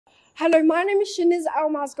Hello, my name is Sheniz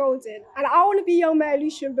Elmaz and I want to be Young Mayor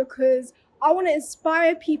Lucian because I want to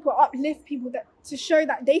inspire people, uplift people to show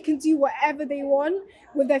that they can do whatever they want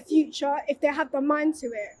with their future if they have the mind to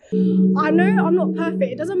it. I know I'm not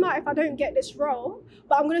perfect. It doesn't matter if I don't get this role,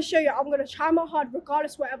 but I'm going to show you I'm going to try my hard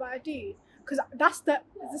regardless whatever I do, because that's the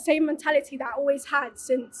same mentality that I always had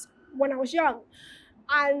since when I was young.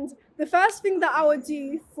 And the first thing that I would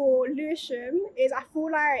do for Lewisham is I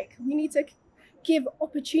feel like we need to give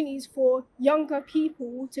opportunities for younger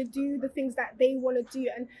people to do the things that they want to do.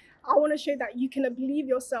 And I want to show that you can believe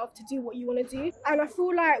yourself to do what you want to do. And I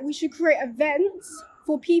feel like we should create events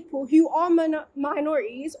for people who are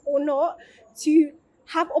minorities or not to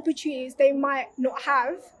have opportunities they might not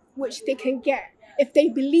have, which they can get if they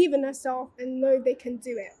believe in themselves and know they can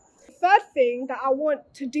do it. Third thing that I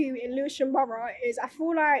want to do in Lewisham Borough is I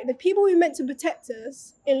feel like the people who are meant to protect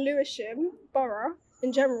us in Lewisham Borough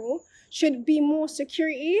in general should be more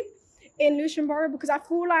security in Lewisham Borough, because I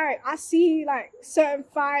feel like I see like certain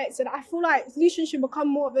fights and I feel like Lewisham should become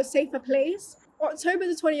more of a safer place. October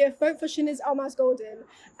the 20th, vote for Sheniz Elmaz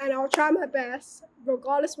and I'll try my best,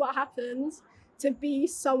 regardless what happens, to be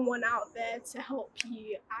someone out there to help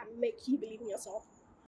you and make you believe in yourself.